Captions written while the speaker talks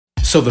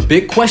So the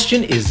big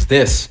question is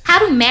this: how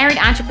do married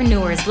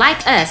entrepreneurs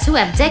like us who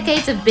have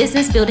decades of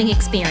business building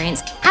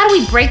experience, how do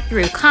we break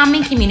through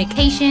common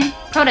communication,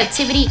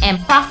 productivity, and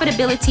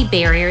profitability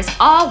barriers,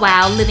 all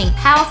while living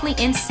powerfully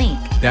in sync?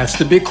 That's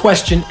the big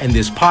question, and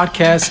this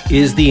podcast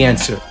is the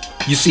answer.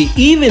 You see,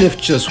 even if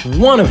just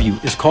one of you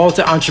is called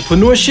to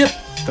entrepreneurship,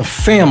 the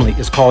family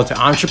is called to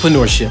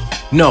entrepreneurship.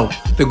 No,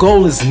 the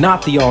goal is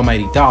not the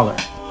almighty dollar.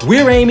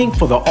 We're aiming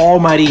for the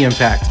almighty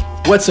impact.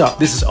 What's up?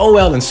 This is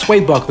OL and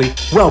Sway Buckley.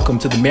 Welcome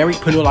to the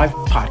Marriedpreneur Life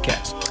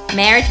Podcast.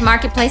 Marriage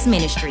Marketplace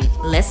Ministry.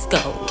 Let's go.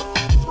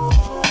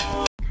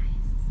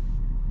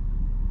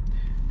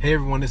 Hey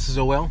everyone, this is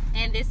OL.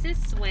 And this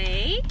is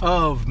Sway.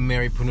 Of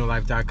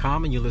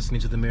MarriedpreneurLife.com, and you're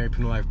listening to the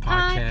Marriedpreneur Life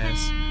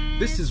Podcast.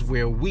 This is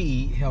where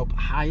we help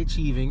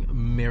high-achieving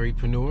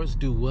marriedpreneurs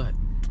do what?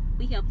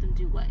 We help them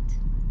do what?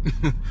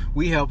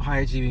 We help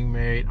high-achieving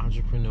married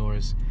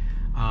entrepreneurs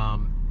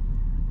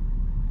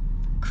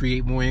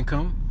create more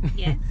income,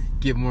 yes,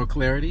 get more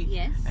clarity,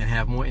 yes, and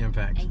have more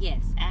impact.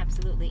 Yes,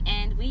 absolutely.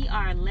 And we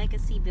are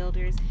legacy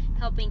builders,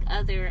 helping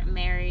other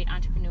married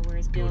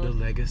entrepreneurs build a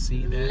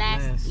legacy that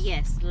lasts.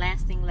 Yes,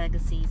 lasting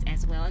legacies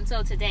as well. And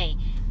so today,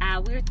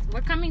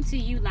 we're coming to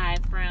you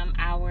live from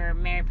our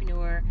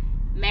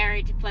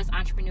Marriage Plus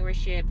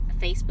Entrepreneurship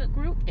Facebook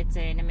group. It's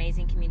an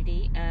amazing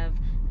community of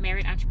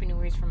married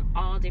entrepreneurs from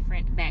all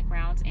different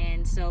backgrounds,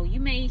 and so you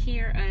may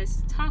hear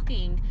us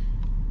talking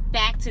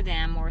back to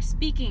them or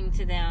speaking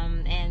to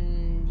them,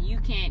 and you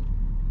can't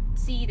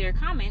see their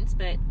comments,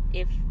 but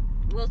if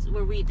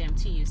we'll read them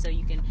to you so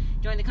you can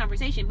join the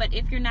conversation. But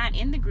if you're not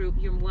in the group,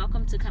 you're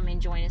welcome to come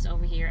and join us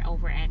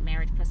over at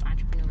Marriage Plus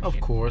Entrepreneurship. Of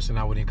course, and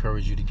I would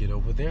encourage you to get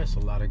over there. There's a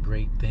lot of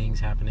great things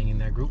happening in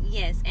that group.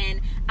 Yes, and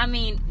I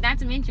mean, not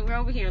to mention, we're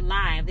over here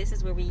live. This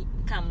is where we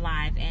come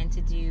live and to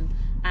do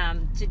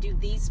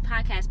these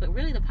podcasts, but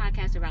really the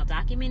podcasts are about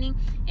documenting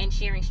and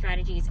sharing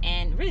strategies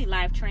and really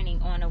live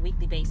training on a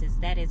weekly basis.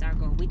 That is our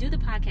goal. We do the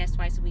podcast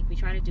twice a week. We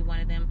try to do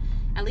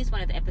at least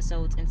one of the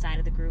episodes inside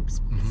of the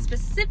groups,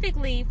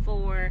 specifically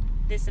for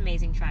this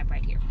amazing tribe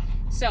right here.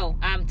 So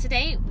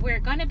today we're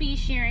going to be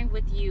sharing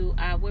with you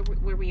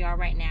where we are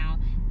right now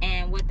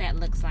and what that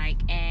looks like.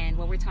 And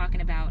what we're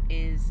talking about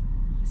is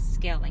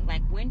scaling.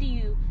 Like,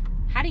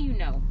 how do you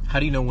know? How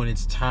do you know when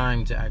it's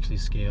time to actually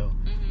scale?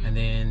 And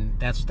then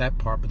that's that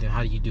part, but then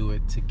how do you do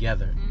it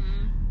together?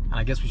 And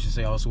I guess we should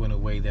say also in a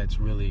way that's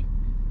really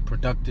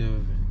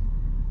productive and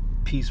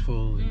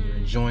peaceful, and you're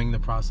enjoying the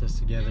process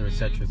together,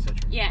 etc., etc.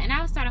 Yeah, and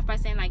I would start off by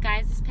saying, like,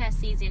 guys, this past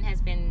season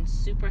has been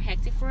super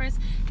hectic for us,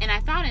 and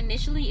I thought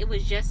initially it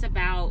was just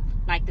about,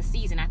 like, the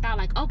season. I thought,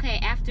 like, okay,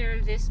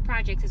 after this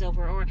project is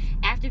over, or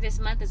after this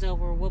month is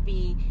over, we'll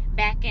be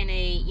back in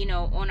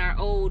on our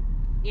old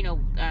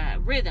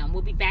rhythm.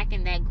 We'll be back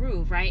in that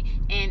groove, right?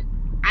 And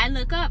I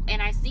look up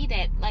and I see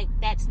that, like,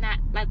 that's not,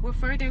 like, we're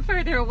further and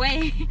further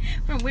away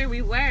from where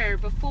we were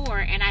before,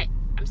 and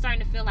I'm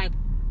starting to feel like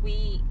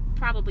we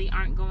probably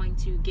aren't going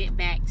to get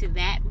back to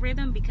that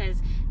rhythm,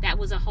 because that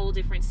was a whole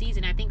different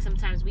season. I think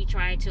sometimes we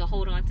try to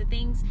hold on to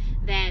things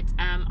that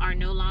are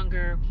no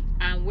longer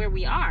where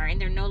we are,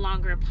 and they're no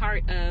longer a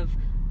part of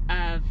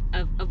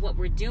what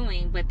we're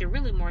doing, but they're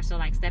really more so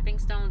like stepping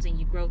stones, and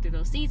you grow through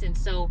those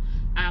seasons. So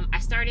I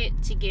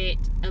started to get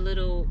a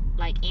little,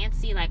 like,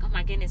 antsy, like, oh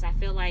my goodness, I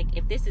feel like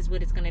if this is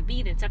what it's going to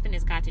be, then something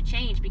has got to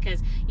change,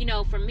 because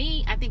for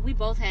me, I think we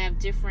both have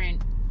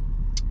different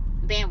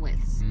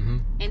bandwidths,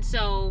 and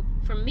so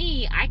for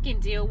me, I can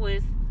deal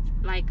with,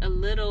 like, a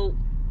little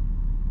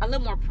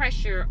more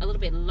pressure a little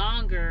bit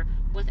longer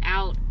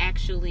without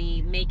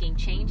actually making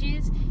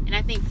changes. And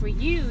I think for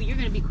you're going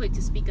to be quick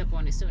to speak up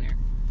on it sooner.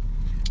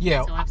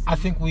 Yeah, so I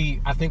think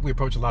we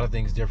approach a lot of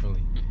things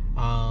differently,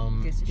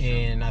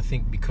 and I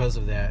think because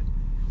of that,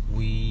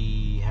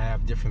 we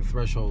have different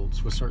thresholds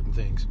for certain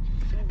things.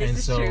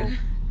 True.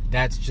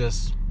 That's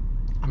just,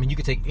 I mean, you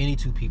could take any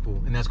two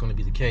people, and that's going to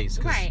be the case,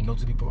 because no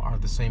two people are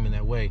the same in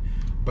that way.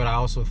 But I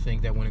also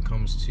think that when it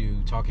comes to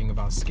talking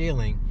about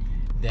scaling,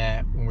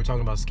 that when we're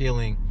talking about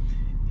scaling,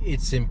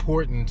 it's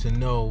important to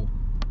know,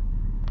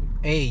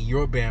 A,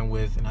 your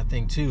bandwidth, and I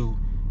think, two,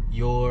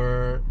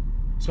 your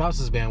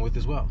spouse's bandwidth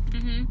as well.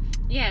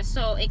 Yeah,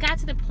 so it got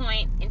to the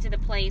point, into the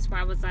place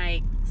where I was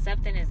like,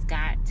 something has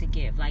got to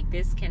give. Like,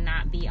 this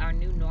cannot be our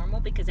new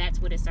normal, because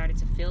that's what it started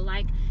to feel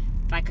like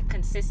a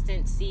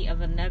consistency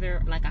of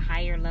another, like, a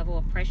higher level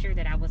of pressure,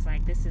 that I was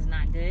like, this is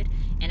not good.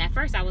 And at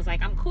first I was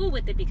like, I'm cool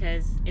with it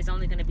because it's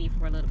only going to be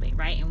for a little bit,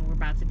 right? And we're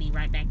about to be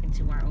right back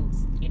into our old,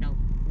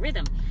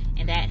 rhythm.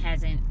 And that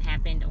hasn't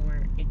happened,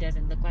 or it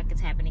doesn't look like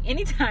it's happening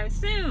anytime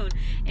soon.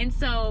 And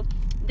so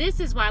this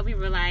is why we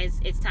realize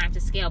it's time to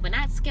scale, but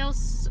not scale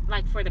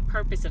like for the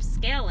purpose of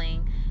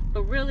scaling,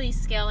 but really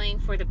scaling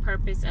for the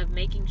purpose of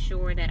making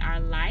sure that our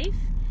life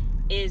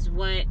is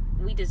what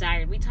we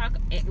desire. We've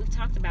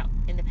talked about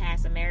in the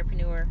past a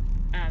marriedpreneur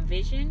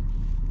vision,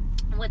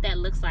 what that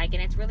looks like,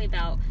 and it's really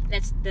about,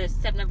 that's the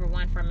step number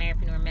one for a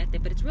marriedpreneur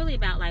method, but it's really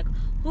about, like,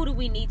 who do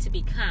we need to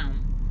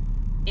become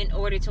in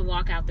order to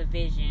walk out the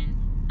vision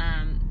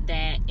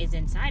that is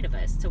inside of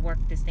us to work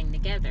this thing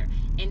together.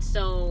 And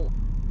so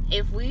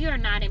if we are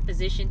not in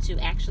position to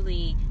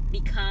actually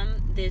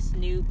become this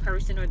new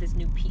person or these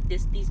new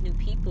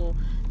people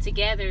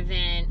together,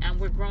 then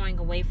we're growing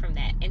away from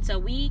that. And so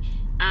we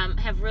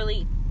have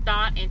really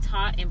thought and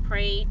taught and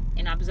prayed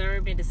and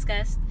observed and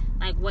discussed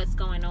like what's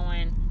going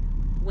on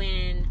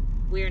when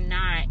we're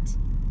not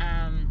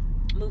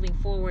moving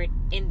forward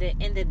in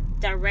the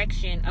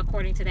direction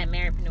according to that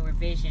Marriedpreneur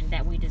vision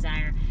that we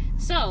desire.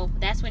 So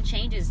that's when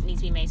changes need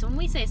to be made. So when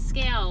we say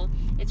scale,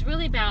 it's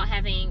really about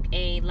having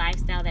a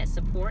lifestyle that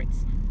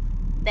supports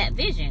that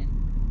vision,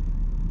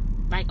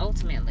 like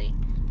ultimately.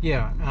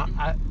 Yeah,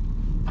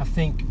 I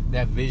think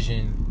that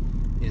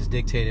vision is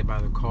dictated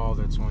by the call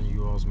that's on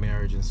you all's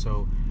marriage. And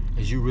so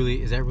as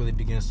that really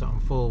begins to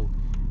unfold,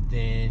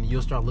 then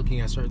you'll start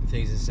looking at certain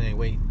things and saying,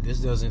 wait, this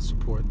doesn't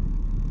support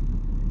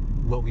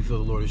what we feel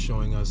the Lord is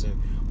showing us, and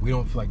we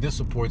don't feel like this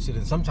supports it.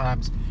 And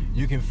sometimes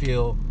you can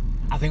feel,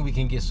 I think we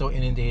can get so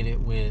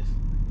inundated with,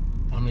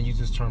 I'm going to use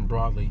this term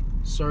broadly,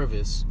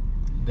 service,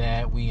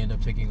 that we end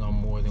up taking on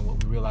more than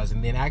what we realize.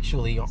 And then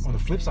actually, on the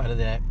flip side of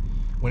that,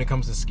 when it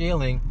comes to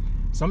scaling,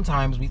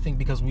 sometimes we think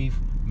because we've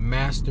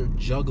mastered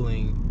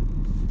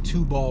juggling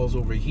 2 balls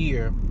over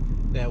here,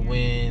 that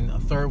when a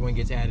third one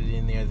gets added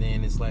in there,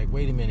 then it's like,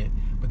 wait a minute.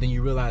 But then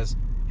you realize,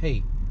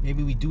 hey,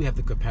 maybe we do have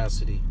the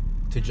capacity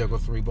to juggle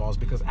 3 balls,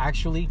 because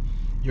actually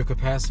your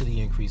capacity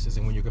increases,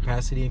 and when your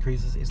capacity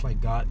increases, it's like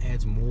God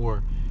adds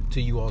more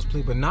to you all's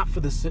plate, but not for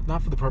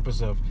the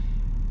purpose of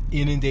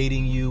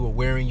inundating you or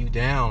wearing you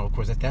down. Of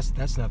course,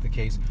 that's not the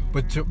case,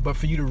 but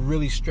for you to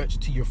really stretch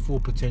to your full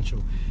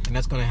potential, and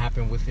that's going to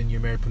happen within your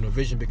Marriedpreneur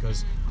vision,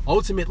 because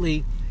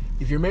ultimately,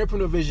 if your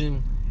Marriedpreneur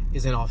vision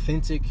is an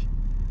authentic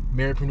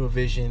Marriedpreneur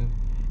vision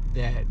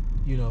that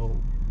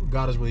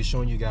God has really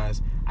shown you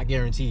guys, I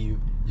guarantee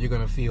you're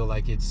going to feel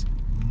like it's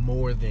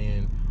more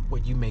than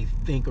what you may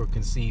think or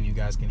conceive you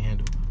guys can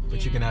handle.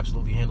 But you can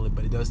absolutely handle it.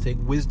 But it does take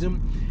wisdom,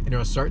 and there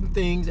are certain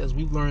things, as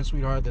we've learned,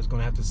 sweetheart, that's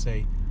going to have to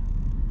say,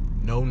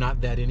 no,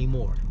 not that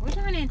anymore. We're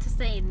learning to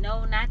say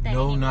no, not that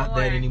anymore. No, not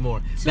that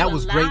anymore. That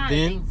was great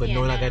then, but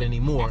no, not that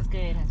anymore. That's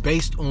good.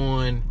 Based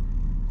on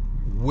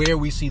where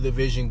we see the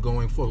vision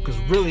going forward.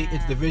 Because really,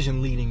 it's the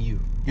vision leading you.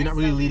 You're not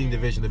really leading the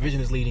vision. The vision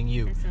is leading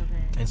you. That's so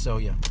good. And so,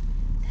 yeah.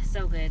 That's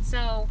so good.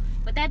 So,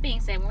 with that being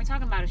said, when we're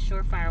talking about a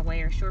surefire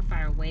way or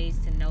surefire ways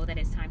to know that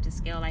it's time to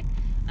scale, like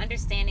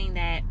understanding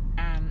that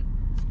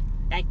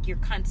like you're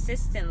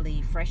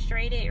consistently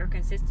frustrated or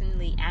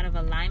consistently out of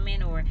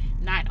alignment or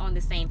not on the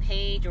same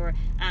page, or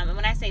and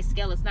when I say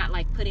scale, it's not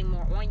like putting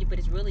more on you, but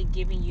it's really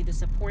giving you the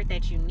support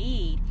that you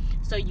need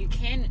so you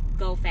can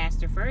go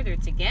faster, further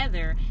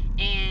together.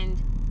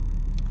 And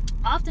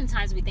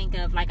oftentimes we think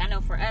of, like, I know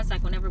for us,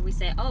 like whenever we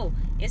say, oh,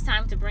 it's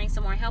time to bring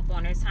some more help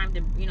on, or it's time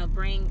to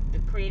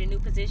create a new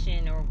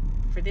position or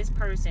for this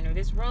person or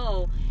this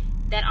role,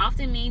 that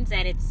often means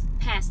that it's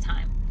past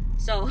time.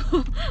 So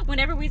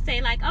whenever we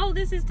say like, oh,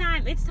 this is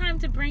time, it's time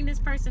to bring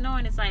this person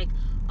on, it's like,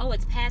 oh,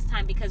 it's past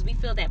time, because we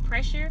feel that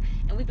pressure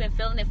and we've been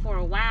feeling it for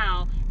a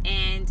while,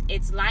 and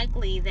it's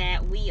likely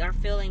that we are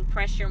feeling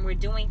pressure and we're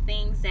doing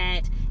things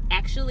that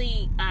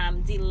actually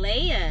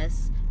delay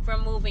us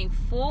from moving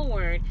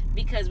forward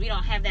because we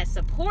don't have that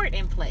support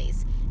in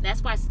place.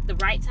 That's why the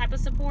right type of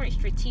support,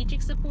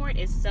 strategic support,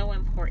 is so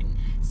important.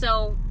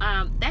 So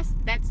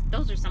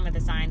those are some of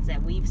the signs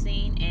that we've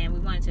seen, and we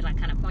wanted to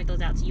kind of point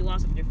those out to you all.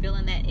 So if you're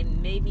feeling that, it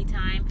may be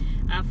time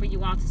for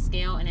you all to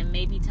scale, and it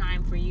may be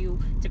time for you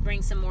to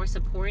bring some more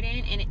support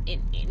in,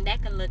 and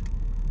that can look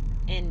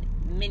in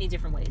many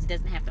different ways. It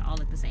doesn't have to all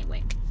look the same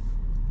way.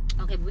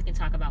 Okay, but we can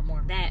talk about more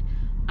of that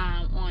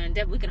on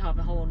that. We could have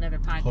a whole another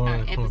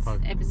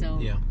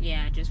episode.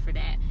 Yeah, just for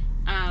that.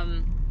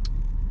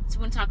 So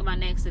we're going to talk about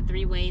next the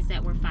 3 ways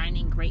that we're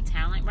finding great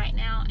talent right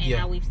now, and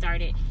how we've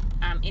started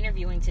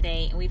interviewing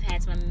today, and we've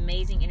had some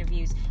amazing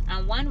interviews.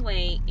 One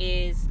way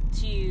is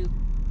to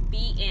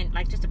be in,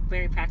 like, just a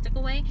very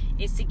practical way,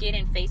 is to get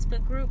in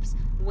Facebook groups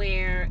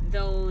where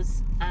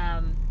those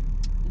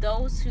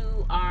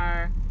who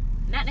are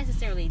not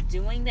necessarily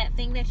doing that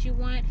thing that you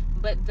want,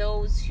 but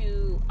those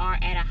who are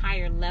at a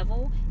higher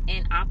level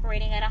and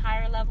operating at a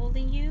higher level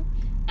than you,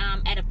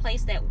 at a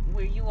place that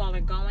where you all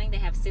are going, they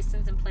have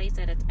systems in place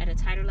at a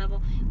tighter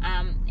level,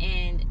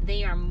 and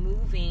they are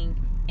moving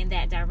in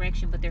that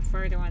direction, but they're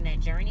further on that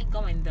journey.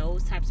 Go in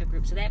those types of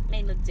groups. So that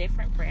may look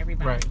different for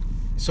everybody. Right.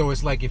 So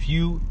it's like if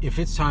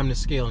it's time to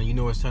scale, and you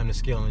know it's time to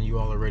scale, and you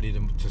all are ready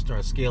to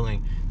start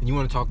scaling, then you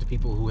want to talk to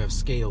people who have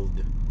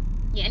scaled.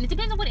 Yeah, and it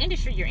depends on what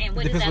industry you're in.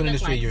 What does that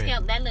look like?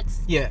 Scale, that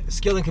looks. Yeah,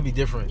 scaling can be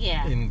different.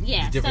 In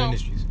different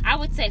industries. I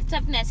would say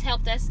something that's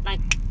helped us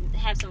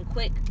have some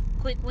quick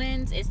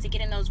wins is to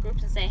get in those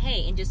groups and say,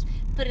 hey, and just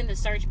put in the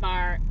search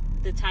bar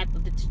the type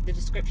of the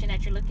description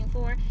that you're looking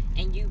for,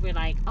 and you were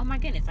like, oh my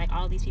goodness, like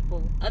all these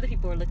people, other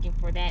people are looking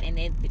for that, and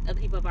other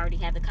people have already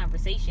had the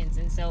conversations,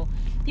 and so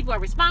people are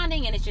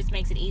responding, and it just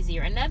makes it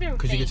easier. Another thing,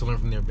 because you get to learn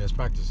from their best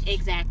practices.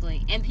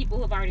 Exactly, and people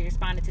who have already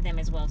responded to them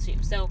as well too.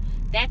 So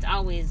that's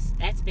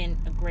been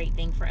a great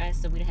thing for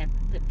us. So we have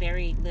put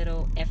very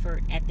little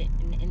effort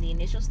in the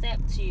initial step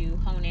to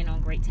hone in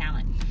on great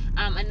talent.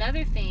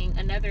 Another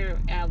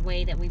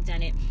way that we've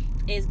done it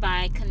is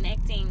by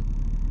connecting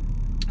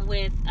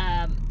with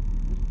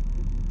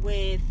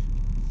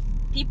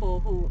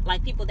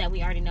people that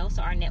we already know,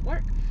 so our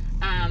network,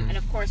 and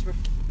of course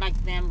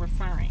like them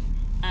referring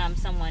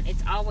someone.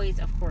 It's always,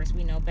 of course,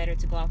 we know better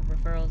to go off of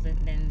referrals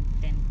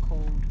than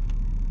cold.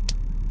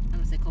 I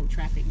don't say cold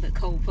traffic, but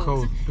cold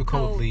folks.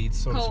 Cold leads,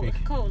 so to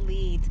speak. Cold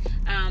leads.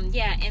 And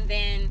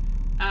then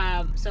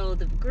so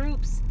the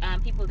groups,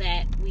 people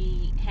that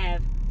we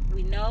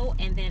know,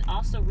 and then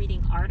also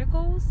reading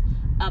articles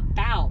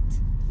about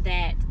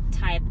that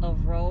type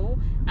of role.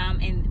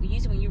 And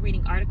usually when you're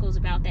reading articles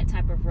about that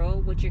type of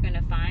role, what you're going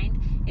to find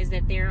is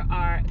that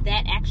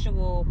that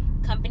actual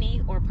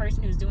company or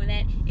person who's doing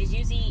that is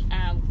usually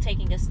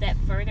taking a step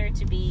further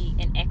to be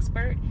an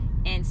expert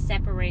and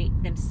separate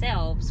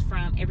themselves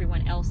from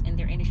everyone else in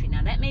their industry.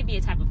 Now, that may be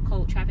a type of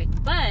cold traffic,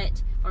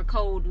 or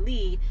cold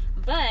lead,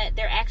 but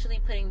they're actually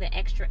putting the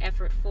extra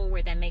effort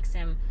forward that makes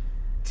them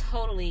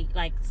totally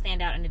like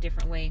stand out in a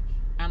different way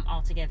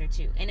altogether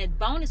too. And a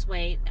bonus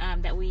way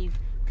that we've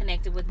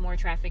connected with more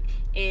traffic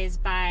is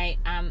by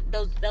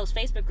those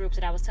Facebook groups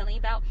that I was telling you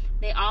about.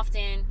 They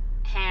often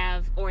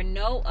have or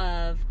know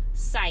of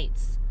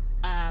sites,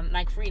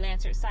 like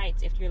freelancer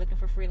sites, if you're looking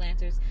for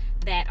freelancers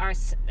that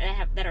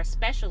are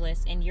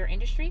specialists in your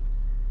industry,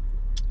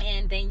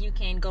 and then you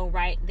can go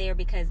right there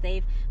because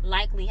they've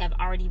likely have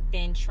already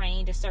been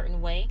trained a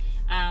certain way,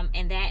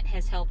 and that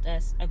has helped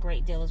us a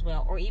great deal as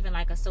well. Or even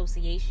like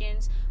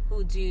associations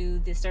who do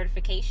the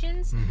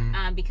certifications,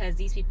 because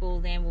these people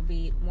then will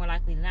be more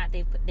likely than not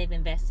they've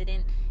invested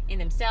in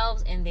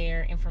themselves, in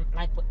their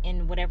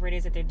in whatever it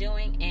is that they're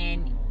doing,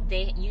 and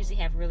they usually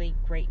have really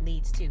great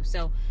leads too.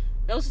 So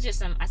those are just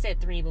some. I said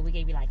 3, but we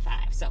gave you like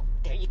 5. So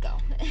there you go.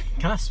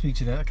 Can I speak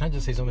to that? Can I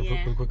just say something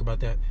really quick about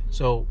that?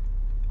 So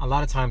a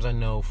lot of times I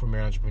know for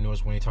marriage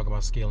entrepreneurs, when they talk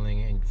about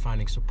scaling and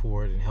finding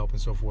support and help and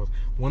so forth,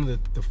 one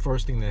of the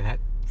first things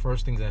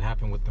that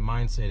happen with the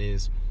mindset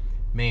is,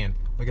 man,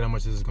 look at how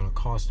much this is going to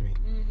cost me.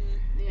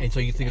 Yeah, and so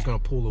you think it's going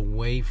to pull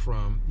away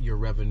from your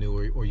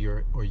revenue or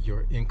your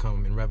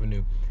income and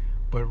revenue.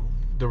 But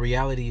the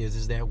reality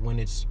is that when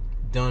it's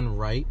done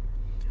right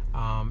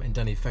and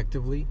done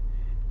effectively,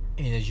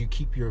 and as you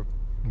keep your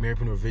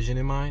marriagepreneur vision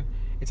in mind,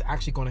 it's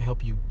actually going to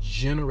help you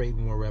generate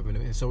more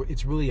revenue. And so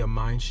it's really a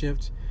mind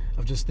shift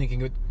of just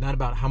thinking not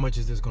about how much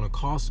is this going to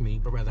cost me,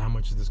 but rather how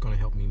much is this going to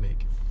help me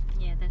make.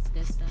 Yeah, that's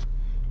good stuff.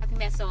 I think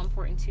that's so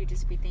important too,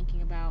 just to be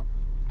thinking about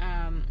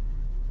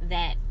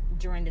that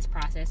during this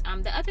process.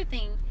 The other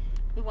thing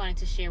we wanted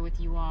to share with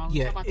you all,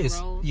 talk about the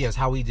roles. Yes,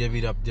 how we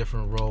divvied up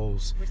different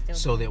roles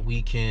so that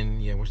we can,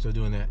 we're still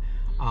doing that,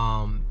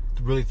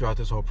 really throughout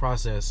this whole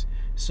process,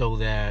 so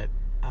that,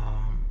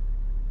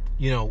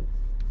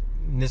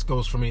 and this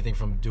goes from anything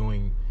from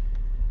doing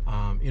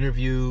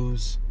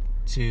interviews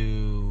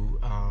to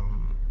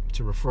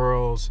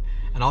referrals,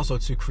 and also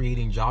to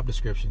creating job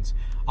descriptions.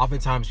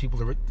 Oftentimes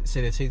people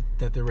say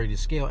that they're ready to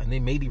scale, and they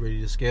may be ready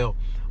to scale,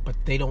 but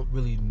they don't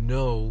really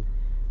know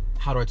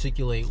how to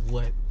articulate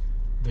what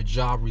the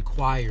job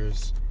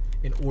requires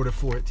in order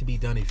for it to be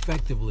done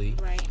effectively.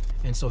 Right.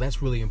 And so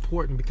that's really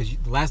important, because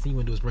the last thing you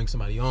want to do is bring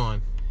somebody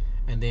on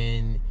and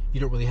then you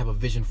don't really have a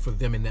vision for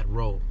them in that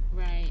role.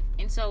 Right.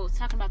 And so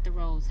talking about the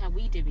roles, how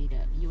we divvied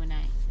up, you and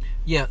I.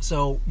 Yeah,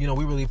 so, we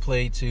really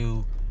play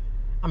to,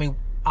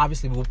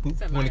 obviously we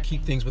want to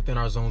keep things within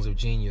our zones of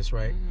genius,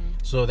 right?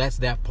 So that's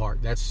that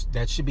part.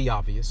 That should be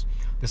obvious.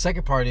 The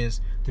second part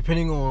is,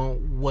 depending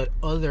on what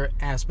other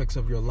aspects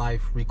of your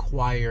life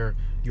require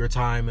your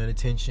time and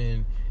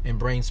attention and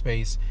brain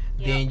space,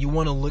 then you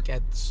want to look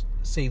at,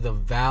 say, the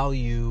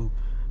value.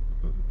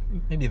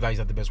 Maybe the value is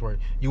not the best word.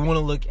 You want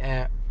to look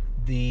at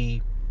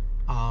the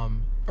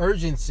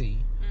urgency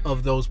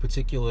of those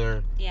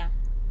particular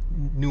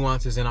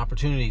nuances and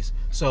opportunities.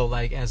 So,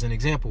 like, as an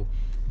example,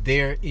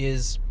 there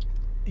is,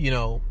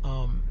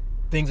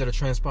 things that are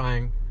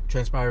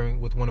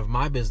transpiring with one of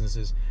my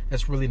businesses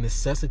that's really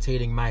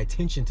necessitating my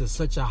attention to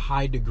such a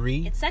high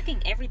degree. It's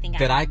sucking everything out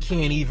that I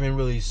can't even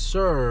really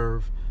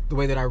serve the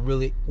way that I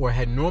really or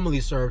had normally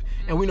served.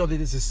 And we know that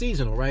this is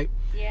seasonal, right?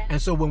 Yeah. And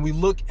so when we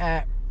look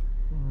at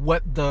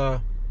what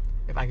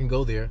if I can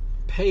go there,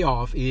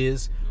 payoff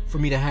is for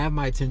me to have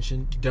my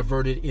attention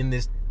diverted in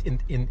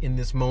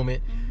this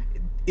moment,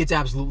 it's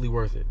absolutely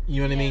worth it.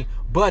 You know what I mean?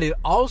 But it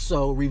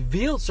also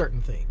revealed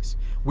certain things,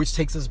 which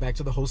takes us back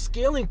to the whole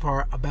scaling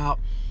part about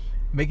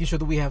making sure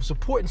that we have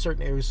support in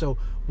certain areas. So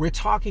we're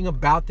talking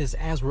about this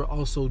as we're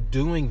also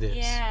doing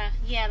this.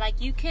 Yeah,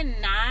 like you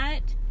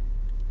cannot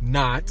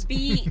not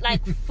be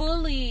like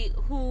fully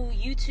who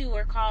you two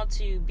are called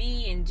to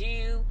be and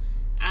do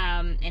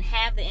and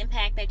have the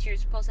impact that you're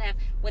supposed to have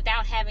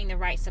without having the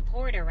right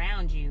support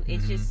around you.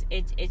 It's just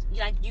it's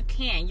like you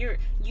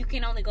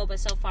can only go but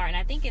so far. And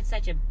I think it's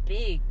such a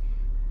big,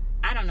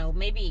 I don't know,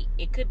 maybe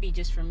it could be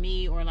just for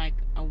me or like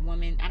a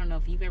woman. I don't know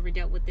if you've ever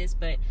dealt with this,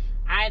 but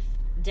I've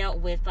dealt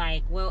with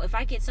like, well, if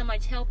I get so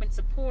much help and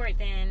support,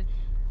 then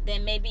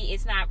maybe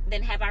it's not,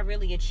 then have I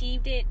really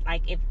achieved it?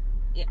 Like, if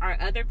are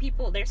other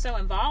people, they're so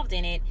involved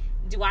in it,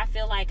 do I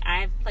feel like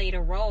I've played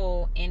a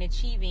role in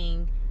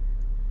achieving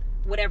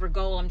whatever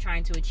goal I'm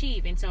trying to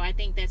achieve? And so I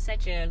think that's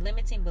such a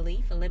limiting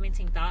belief, a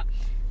limiting thought.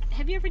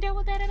 Have you ever dealt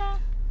with that at all?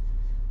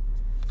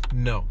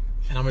 No.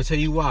 And I'm going to tell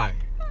you why.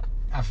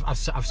 I've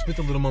spent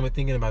a little moment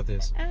thinking about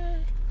this.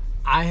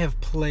 I have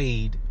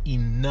played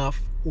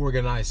enough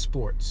organized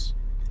sports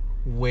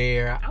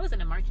where I was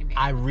in a marching band.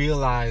 I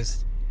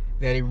realized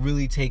that it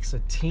really takes a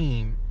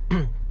team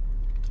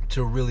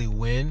to really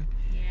win.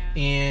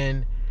 Yeah.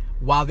 And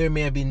while there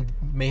may have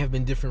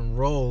been different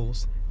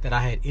roles that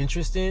I had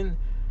interest in,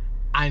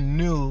 I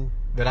knew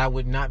that I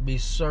would not be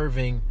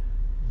serving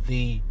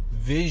the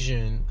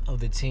vision of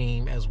the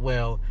team as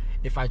well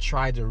if I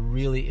tried to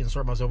really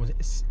insert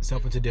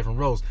myself into different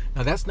roles.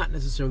 Now, that's not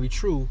necessarily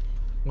true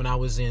when I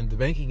was in the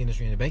banking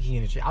industry. In the banking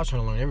industry, I was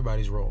trying to learn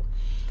everybody's role.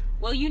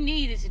 Well, you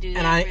needed to do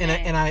that.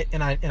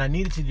 And I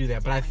needed to do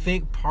that. But I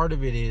think part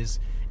of it is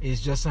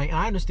just saying, and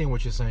I understand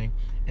what you're saying,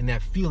 and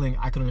that feeling,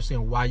 I can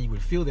understand why you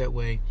would feel that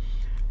way.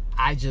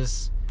 I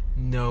just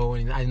know,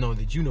 and I know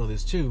that you know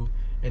this too,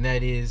 and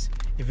that is,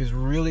 if it's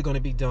really going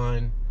to be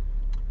done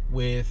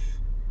with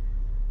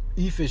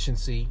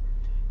efficiency,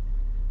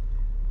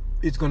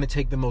 it's going to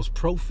take the most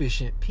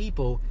proficient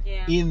people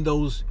in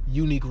those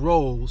unique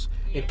roles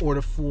in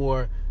order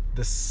for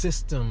the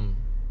system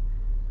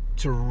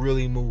to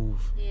really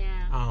move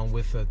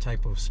with a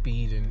type of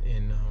speed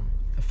and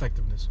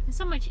effectiveness. It's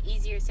so much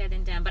easier said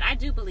than done, but I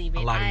do believe it.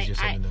 A lot easier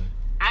said than done.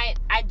 I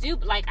do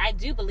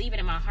believe it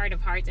in my heart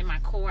of hearts, in my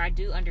core. I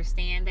do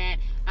understand that.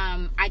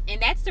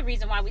 And that's the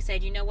reason why we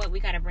said, you know what, we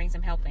got to bring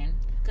some help in.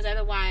 Because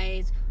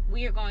otherwise,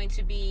 we are going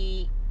to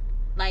be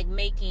like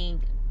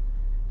making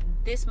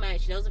this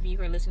much. Those of you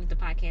who are listening to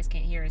the podcast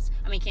can't hear us.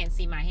 I mean, can't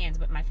see my hands,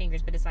 but my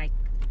fingers. But it's like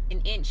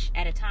an inch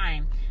at a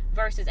time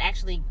versus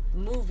actually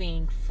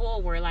moving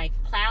forward, like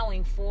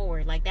plowing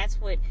forward. Like that's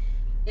what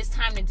it's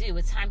time to do.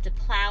 It's time to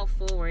plow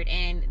forward,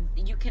 and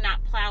you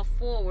cannot plow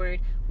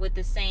forward with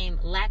the same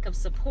lack of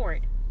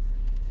support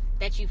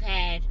that you've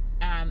had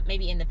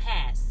maybe in the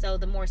past. So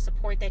the more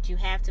support that you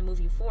have to move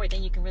you forward,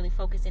 then you can really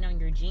focus in on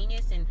your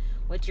genius and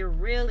what you're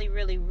really,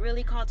 really,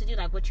 really called to do,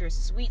 like what your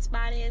sweet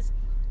spot is.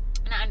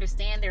 And I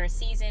understand there are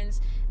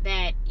seasons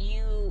that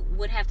you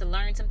would have to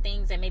learn some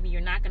things that maybe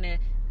you're not gonna,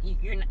 you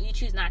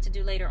choose not to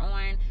do later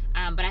on.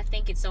 But I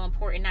think it's so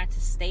important not to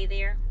stay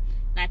there,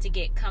 not to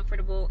get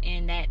comfortable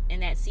in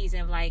that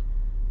season of like,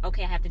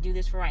 okay, I have to do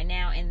this for right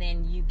now, and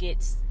then you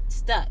get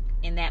stuck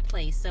in that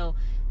place. So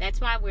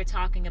that's why we're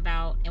talking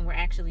about, and we're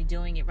actually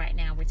doing it right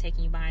now. We're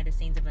taking you behind the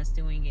scenes of us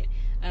doing it,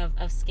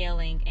 of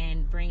scaling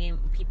and bringing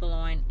people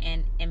on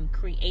and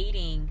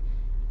creating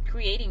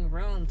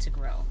room to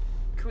grow,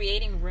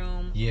 creating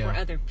room for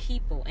other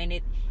people. And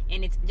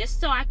it's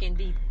just so I can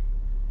be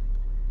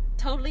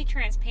totally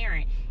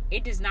transparent.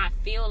 It does not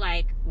feel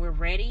like we're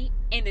ready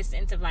in the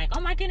sense of like,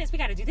 oh my goodness, we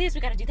got to do this,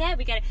 we got to do that,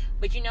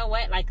 but you know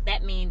what? Like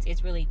that means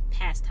it's really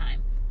past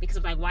time, because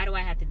of like, why do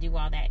I have to do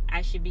all that?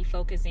 I should be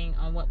focusing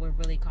on what we're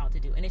really called to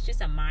do. And it's just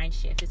a mind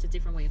shift. It's a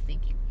different way of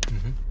thinking.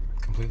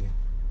 Completely.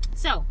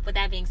 So with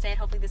that being said,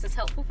 hopefully this is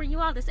helpful for you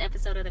all, this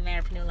episode of the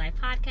Marriedpreneur Life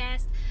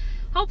podcast.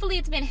 Hopefully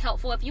it's been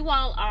helpful. If you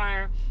all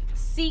are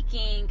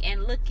seeking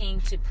and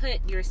looking to put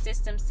your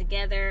systems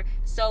together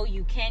so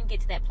you can get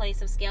to that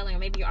place of scaling, or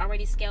maybe you're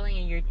already scaling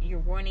and you're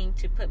wanting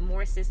to put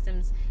more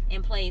systems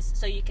in place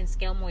so you can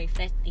scale more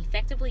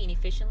effectively and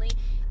efficiently,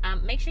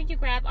 make sure you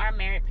grab our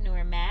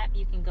Marriedpreneur map.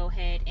 You can go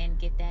ahead and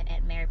get that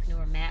at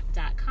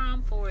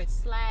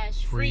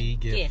marriedpreneurmap.com/free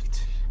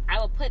gift. I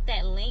will put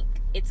that link.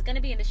 It's going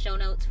to be in the show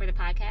notes for the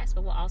podcast,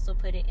 but we'll also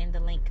put it in the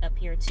link up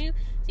here too.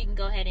 So you can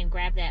go ahead and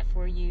grab that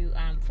for you,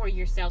 for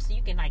yourself, so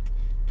you can like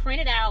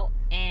print it out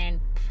and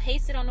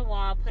paste it on the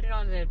wall, put it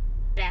on the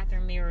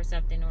bathroom mirror or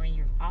something, or in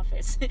your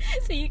office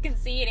so you can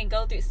see it and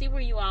go through, see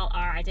where you all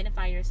are,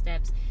 identify your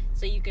steps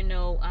so you can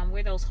know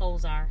where those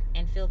holes are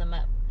and fill them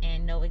up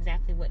and know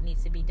exactly what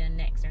needs to be done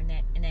next or in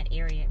that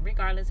area.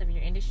 Regardless of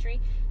your industry,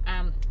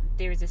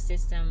 there's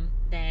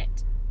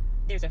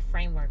a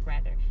framework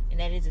rather, and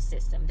that is a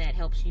system that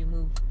helps you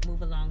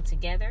move along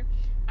together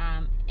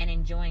and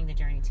enjoying the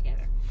journey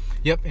together.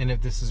 Yep, and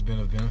if this has been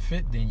of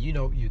benefit, then you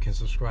know you can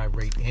subscribe,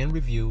 rate, and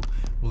review.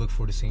 We'll look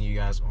forward to seeing you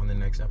guys on the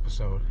next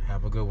episode.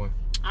 Have a good one.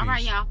 All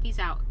right, y'all. Peace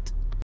out.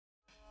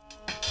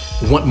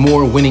 Want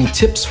more winning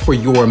tips for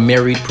your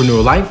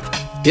marriedpreneur life?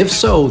 If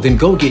so, then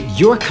go get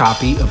your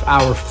copy of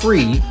our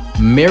free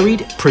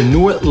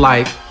Marriedpreneur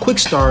Life Quick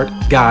Start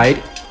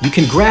Guide. You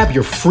can grab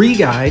your free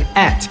guide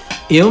at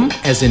M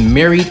as in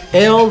married,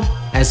 L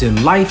as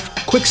in life,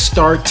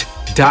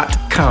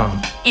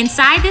 quickstart.com.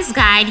 Inside this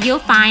guide, you'll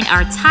find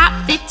our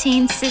top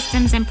 15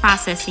 systems and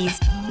processes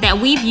that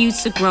we've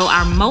used to grow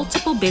our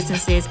multiple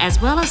businesses, as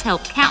well as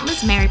help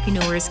countless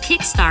marriedpreneurs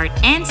kickstart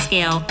and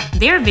scale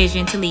their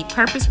vision to lead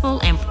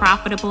purposeful and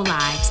profitable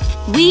lives.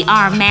 We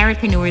are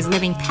marriedpreneurs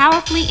living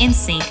powerfully in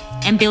sync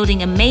and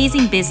building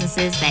amazing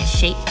businesses that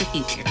shape the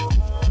future.